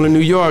going to New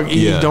York.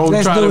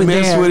 Don't try to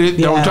mess with it.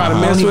 Don't try to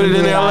mess with it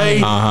in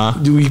LA.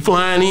 Do we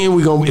flying in?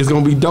 It's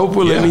gonna be dope.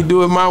 Let me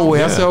do it my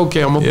way. I said,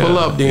 okay, I'm gonna pull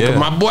up then. Cause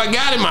my boy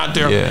got him out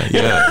there.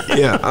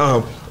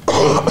 Yeah.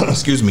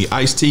 Excuse me.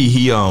 Ice-T,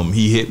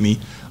 he hit me.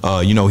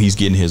 You know, he's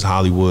getting his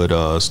Hollywood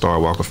Star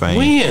Walk of Fame.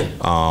 When?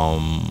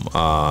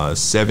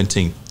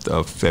 17th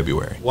of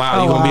February.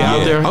 Wow, you gonna be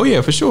out there? Oh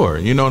yeah, for sure.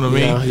 You know what I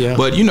mean? Yeah.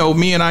 But you know,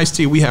 me and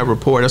Ice-T, we have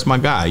rapport. That's my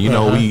guy. You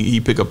know,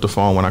 he pick up the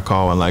phone when I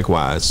call and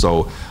likewise.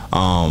 So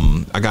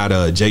I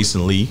got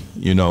Jason Lee,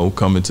 you know,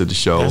 coming to the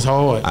show. That's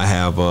hard. I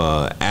have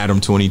Adam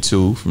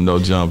 22 from No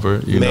Jumper.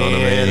 You know what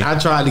I mean? I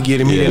tried to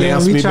get him. He didn't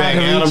answer me back.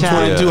 Adam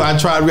 22. I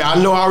tried.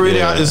 I know already.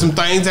 There's some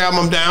things happen.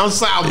 I'm down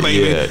south,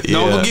 baby.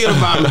 Don't forget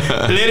about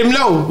me. Let him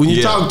know when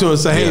you talk to him.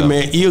 Say, hey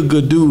man, you're a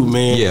good dude,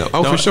 man. Yeah.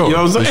 Oh, for sure. You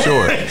know what I'm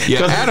saying? For sure.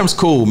 Yeah. Adam's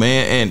cool,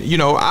 man. And you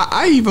know,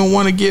 I even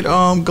want to get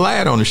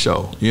Glad on the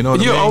show. You know what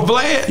I mean? Oh,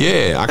 Glad?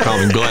 Yeah, I call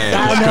him Glad.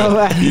 I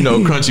know. You know,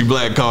 Crunchy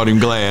Black called him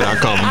Glad. I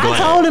call him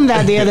Glad. I told him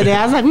that the other day.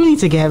 I was like, we need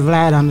to get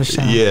Vlad on the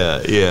show. Yeah.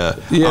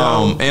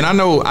 And I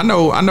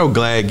know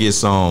Glad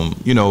gets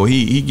you know,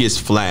 he gets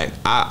flack.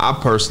 I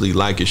personally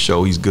like his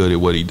show. He's good at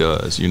what he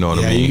does. You know what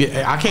I mean?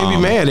 I can't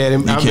be mad at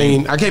him.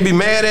 I can't be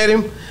mad at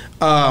him.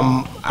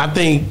 I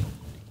think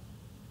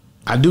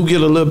I do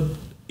get a little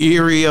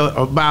eerie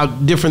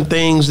about different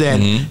things that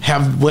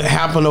have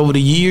happened over the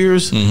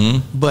years,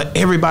 but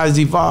everybody's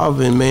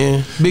evolving,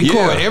 man.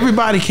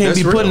 Everybody can't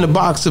be put in the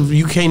box of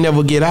you can't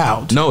never get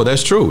out. No,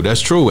 that's true.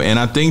 And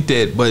I think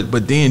that,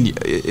 but then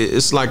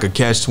it's like a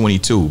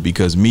catch-22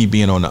 because me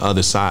being on the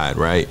other side,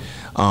 right?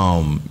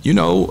 You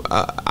know,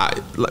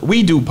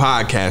 we do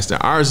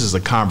podcasting. Ours is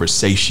a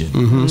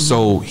conversation.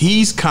 So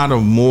he's kind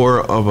of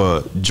more of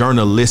a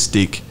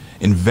journalistic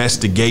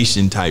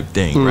investigation type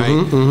thing,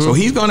 right? So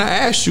he's gonna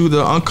ask you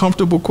the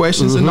uncomfortable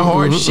questions and the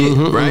hard shit,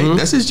 right?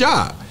 That's his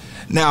job.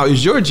 Now,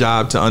 it's your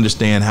job to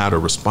understand how to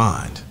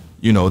respond.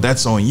 You know,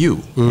 that's on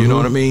you. You know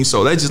what I mean?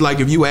 So that's just like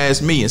if you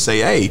ask me and say,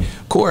 hey,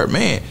 Court,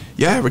 man,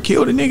 you ever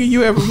killed a nigga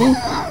you ever moved?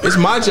 It's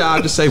my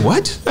job to say,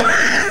 what?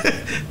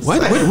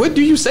 What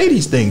do you say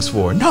these things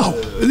for? No.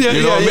 You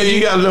know what I mean?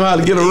 You gotta know how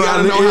to get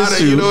around the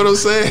issue. You know what I'm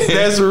saying?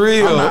 That's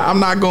real. I'm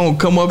not gonna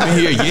come up in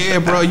here, yeah,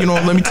 bro, you know,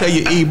 let me tell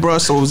you, bro,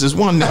 so it was this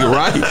one nigga,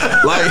 right?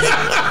 Like,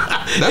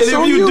 that's and if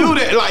on you do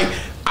that, like,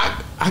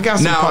 I got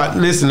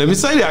some listen, let me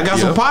say that. I got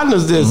some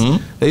partners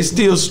that they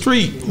still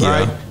street,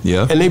 right?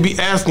 Yeah. And they be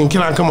asking,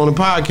 can I come on the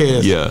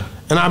podcast? Yeah.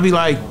 And I be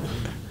like,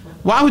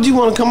 why would you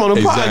want to come on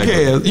the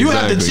podcast? You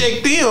have to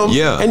check them.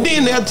 Yeah. And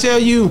then they'll tell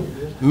you,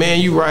 man,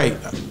 you right.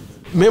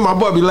 Me and my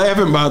boy be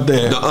laughing about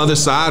that. The other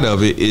side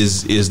of it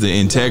is the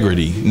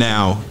integrity.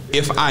 Now,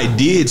 if I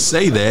did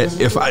say that,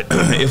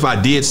 if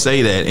I did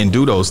say that and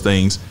do those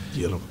things,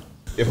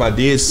 if I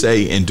did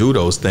say and do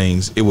those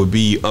things, it would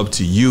be up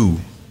to you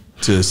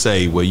to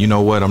say, well, you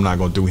know what, I'm not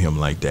gonna do him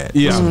like that.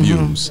 Yeah. Some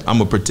views. I'm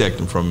gonna protect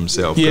him from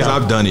himself because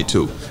I've done it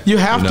too. You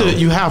have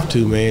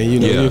to, man. You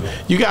know,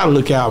 you gotta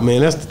look out,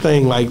 man. That's the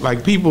thing.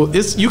 Like people,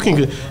 you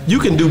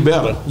can do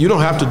better. You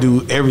don't have to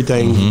do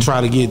everything.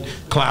 Try to get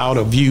clout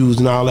or views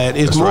and all that.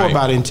 It's more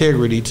about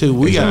integrity too.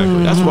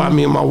 That's why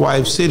me and my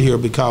wife sit here,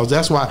 because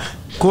that's why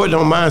Court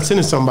don't mind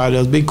sending somebody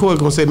else. Big Court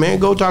gonna say, man,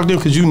 go talk to them,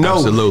 because you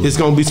know it's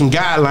gonna be some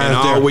guidelines. And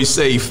I always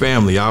say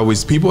family.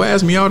 People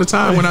ask me all the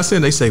time when I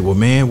send. They say, well,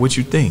 man, what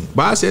you think?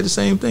 But I said the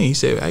same thing. He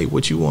said, hey,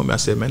 what you want? I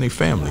said, man, they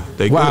family.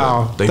 They good.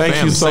 They thank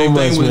family. you so same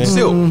much, thing with man.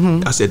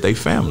 Silkk. I said they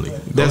family.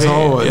 That's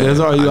hard. Yeah. That's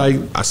all you like.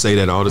 I say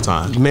that all the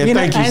time. Man,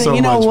 thank you so much.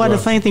 You know what? Bro.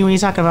 The funny thing when you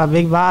talk about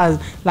Big Boz,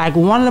 like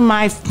one of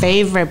my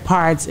favorite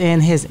parts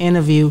in his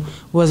interview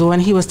was when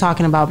he was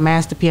talking about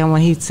Master P, and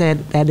when he said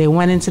that they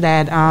went into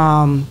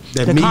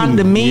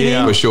the meeting.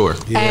 Yeah, for sure.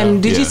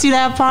 And did you see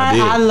that part?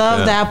 I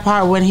love that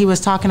part when he was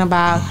talking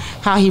about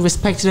how he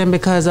respected him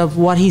because of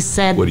what he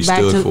said, what he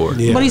stood for.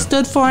 What he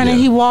stood for, and then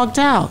he walked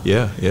out.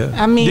 Yeah.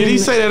 I mean, did he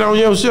say that on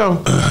your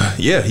show?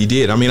 Yeah, he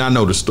did. I mean, I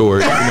know the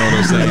story. You know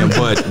what I'm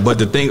saying? But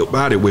the thing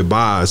about it with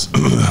Boz,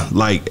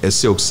 like as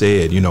Silkk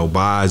said, you know,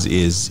 Boz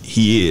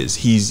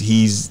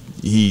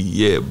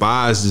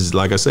Boz is,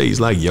 like I say, he's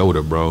like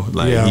Yoda, bro.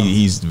 Like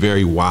he's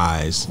very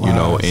wise, you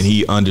know, and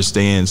he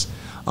understands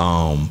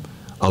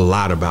a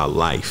lot about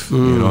life. You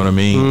know what I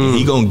mean?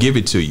 He gonna give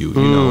it to you,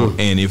 you know.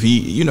 And if he,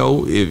 you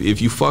know,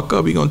 if you fuck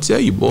up, he gonna tell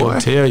you, boy,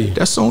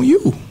 that's on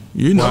you.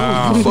 You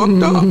know, you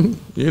fucked up.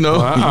 You know,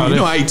 you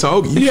know how he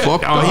talk. You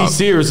fucked up. He's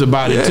serious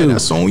about it too.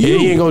 That's on you.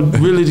 He ain't gonna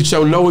really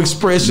show no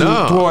expression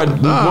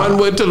toward one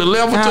way to the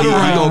left or to the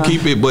right. He gonna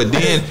keep it. But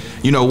then,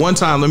 you know, one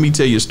time, let me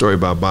tell you a story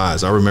about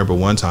Boz. I remember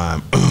one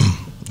time,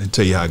 I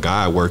tell you how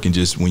God work, and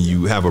just when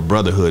you have a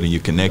brotherhood and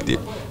you're connected.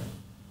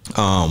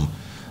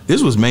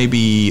 This was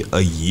maybe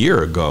a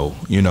year ago,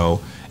 you know.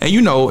 And,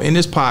 you know, in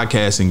this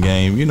podcasting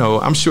game, you know,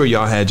 I'm sure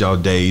y'all had y'all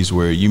days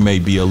where you may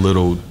be a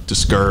little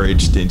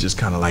discouraged and just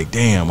kind of like,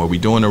 damn, are we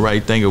doing the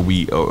right thing? Are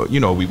we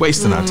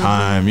wasting our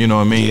time? You know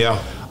what I mean?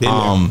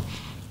 Yeah.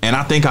 And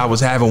I think I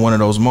was having one of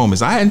those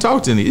moments. I hadn't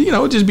talked to him, you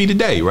know, it'd just be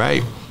today,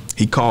 right?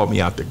 He called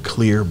me out the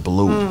clear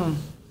blue,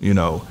 you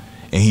know,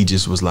 and he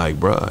just was like,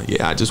 bruh,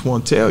 yeah, I just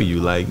want to tell you,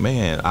 like,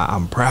 man,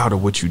 I'm proud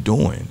of what you're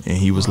doing. And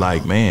he was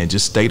like, man,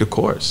 just stay the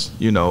course.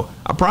 You know,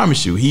 I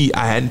promise you,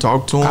 I hadn't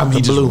talked to him.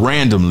 He just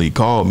randomly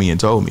called me and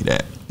told me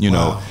that, you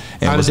know,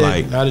 and how did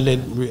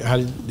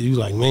you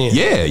like, man?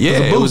 Yeah.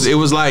 It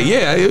was like,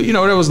 you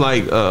know, that was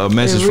like a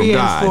message from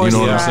God, you know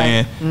what I'm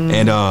saying?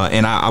 And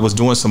I was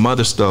doing some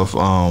other stuff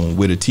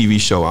with a TV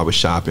show I was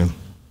shopping.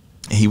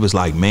 And he was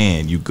like,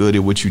 man, you good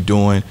at what you're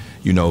doing.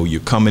 You know, you're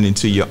coming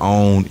into your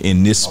own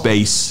in this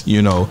space.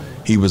 You know,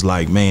 he was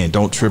like, man,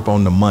 don't trip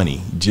on the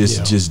money.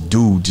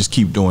 Just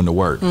keep doing the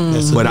work.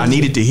 But I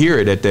needed to hear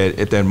it at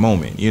that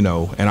moment, you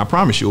know, and I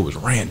promise you it was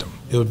random.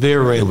 It was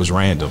very random. It was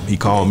random. He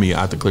called me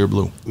out the clear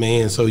blue.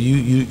 Man, so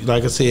you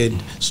like I said,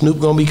 Snoop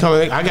gonna be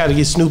coming. I got to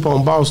get Snoop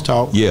on Boss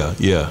Talk. Yeah.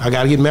 I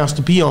got to get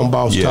Master P on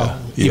Boss Talk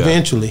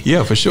eventually.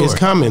 Yeah, for sure. It's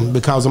coming,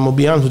 because I'm gonna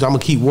be honest with you. I'm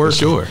gonna keep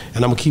working,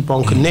 and I'm gonna keep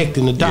on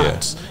connecting the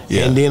dots.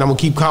 And then I'm gonna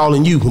keep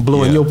calling you and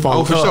blowing your phone.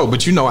 Oh, for sure.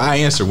 But you know, I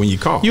answer when you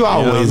call. You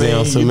always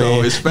answer, man.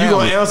 Know, it's family. You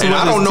gonna answer? And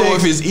I don't know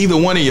if it's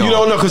either one of y'all. You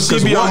don't know, because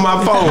she be on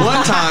my phone.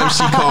 One time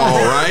she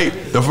called, right?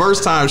 The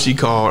first time she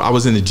called, I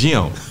was in the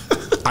gym.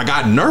 I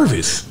got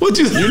nervous.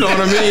 You know what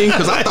I mean?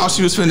 Because I thought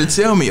she was finna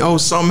tell me, oh,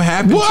 something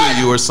happened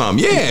to you or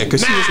something. Yeah,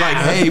 because she was like,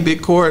 hey,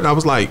 Big Court. And I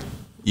was like,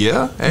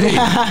 yeah, hey.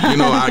 You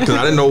know, because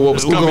I didn't know what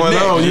was coming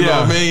next. You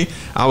know what I mean?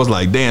 I was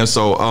like, damn.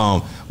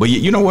 So, but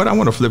you know what? I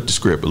want to flip the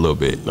script a little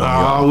bit.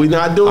 Oh, we're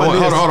not doing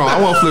this. Hold on.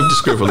 I want to flip the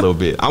script a little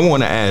bit. I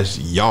want to ask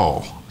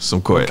y'all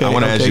some questions. I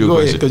want to ask you a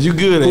question. Because you're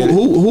good at it.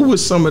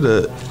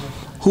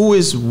 Who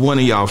is one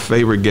of y'all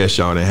favorite guests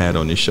y'all that had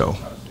on this show?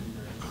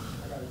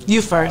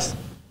 You first.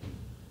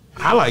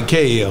 I like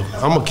KL.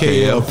 I'm a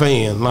KL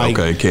fan. Like,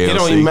 KLC. It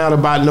don't even matter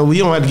about we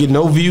don't have to get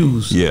no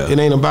views. Yeah. It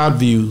ain't about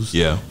views.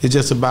 Yeah. It's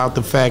just about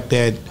the fact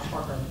that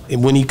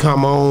when he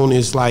come on,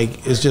 it's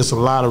like, it's just a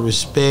lot of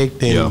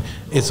respect, and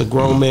it's a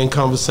grown man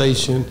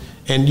conversation,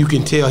 and you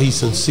can tell he's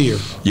sincere.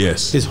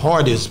 Yes. His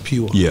heart is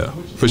pure. Yeah,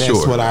 for sure.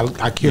 That's what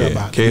I care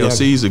about.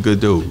 KLC's a good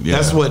dude. Yeah.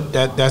 That's what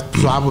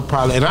that's I would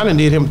probably, and I done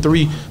did him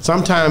 3.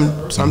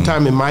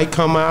 Sometime it might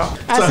come out.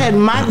 I said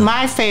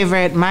my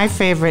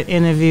favorite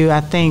interview, I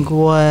think,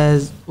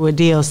 was with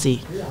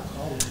DLC.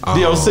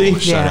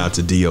 DOC? Shout out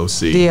to DOC.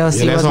 DOC yeah, that's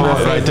was my hard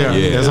favorite. right there.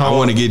 Yeah, that's I hard.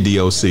 want to get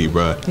DOC,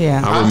 bro.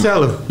 Yeah. I'll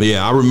tell him.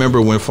 Yeah, I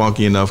remember when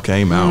Funky Enough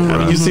came out,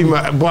 bro. You see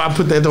my boy, I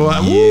put that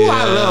on. Yeah, Ooh,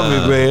 I love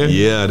it, man.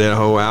 Yeah, that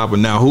whole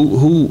album. Now,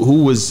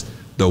 who was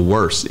the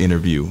worst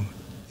interview?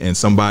 And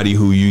somebody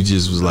who you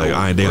just was like, all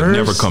right, they'll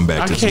never come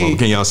back to this.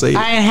 Can y'all say it?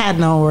 I ain't had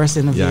no worse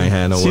interview. Yeah, I ain't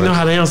had no worse. You know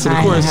how to answer the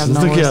I questions. have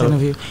no Look worse at 'em.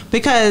 interview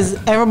because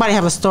everybody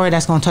have a story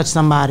that's gonna touch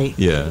somebody.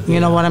 Yeah.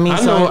 You know what I mean?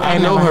 I know, I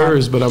know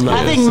hers, but I'm not.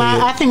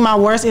 I think my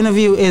worst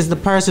interview is the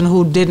person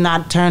who did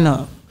not turn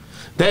up.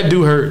 That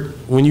do hurt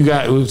when you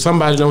got when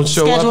somebody don't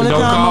show Schedule up and to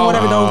don't come call or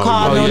whatever, don't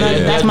call, no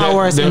nothing. That's my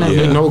worst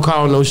interview. No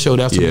call, no show.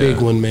 That's a big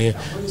one, man.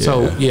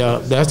 So yeah,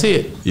 that's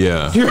it.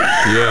 Yeah,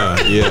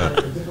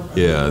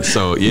 yeah.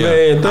 So yeah,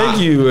 man,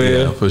 thank you, man.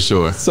 Yeah, for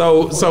sure.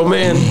 So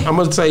man, I'm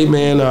gonna say,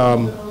 man,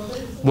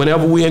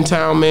 whenever we in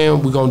town,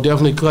 man, we're gonna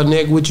definitely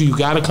connect with you. You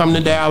gotta come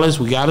to Dallas.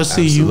 We gotta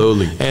see you.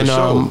 Absolutely. And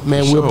For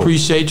man, we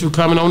appreciate you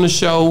coming on the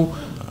show.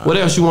 What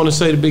else you want to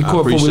say to Big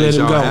Court before we let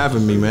him go?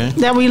 Having me, man.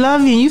 That we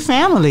love you and you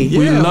family.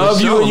 We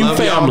love you and you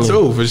family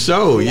too, for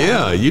sure.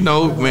 Yeah, you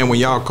know, man, when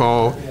y'all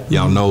call,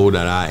 y'all know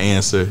that I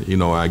answer. You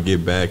know, I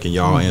get back and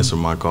y'all answer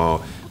my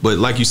call. But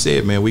like you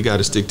said, man, we got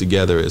to stick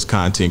together as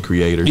content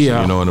creators.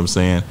 Yeah. You know what I'm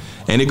saying?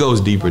 And it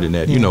goes deeper than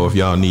that. You know, if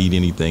y'all need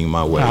anything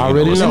my way. I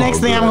already know. The next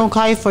thing I'm gonna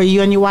call you for,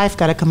 you and your wife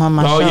got to come on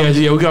my show. Oh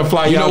yeah, we gotta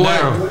fly y'all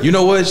down. You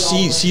know what?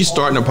 She's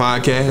starting a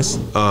podcast.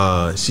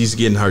 She's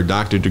getting her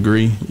doctorate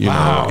degree. You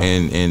know,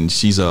 and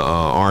she's a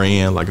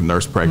RN, like a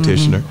nurse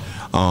practitioner.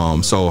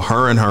 So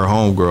her and her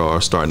homegirl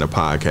are starting a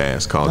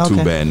podcast called Two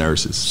Bad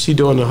Nurses. She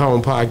doing the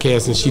home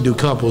podcast and she do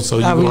couples. So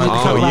you we need to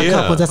talk about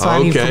couples. That's why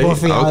I need for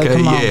both of y'all to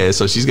come on. Yeah.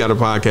 So she's got a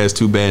podcast,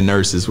 Two Bad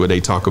Nurses, where they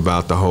talk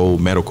about the whole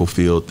medical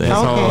field thing. Okay,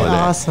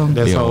 awesome.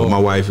 That's my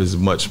wife is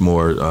much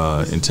more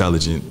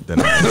intelligent than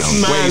I am.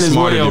 Way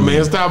smarter than me.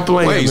 Man. Stop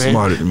playing, Way man.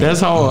 smarter than me. That's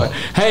hard.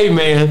 Hey,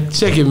 man,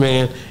 check it,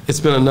 man. It's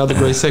been another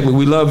great segment.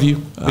 We love you,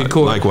 Big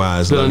Court.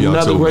 Likewise, it's been love y'all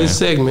another too, great man.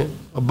 segment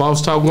of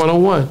Boss Talk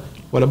 101,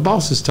 where the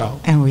bosses talk.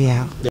 And we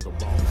out.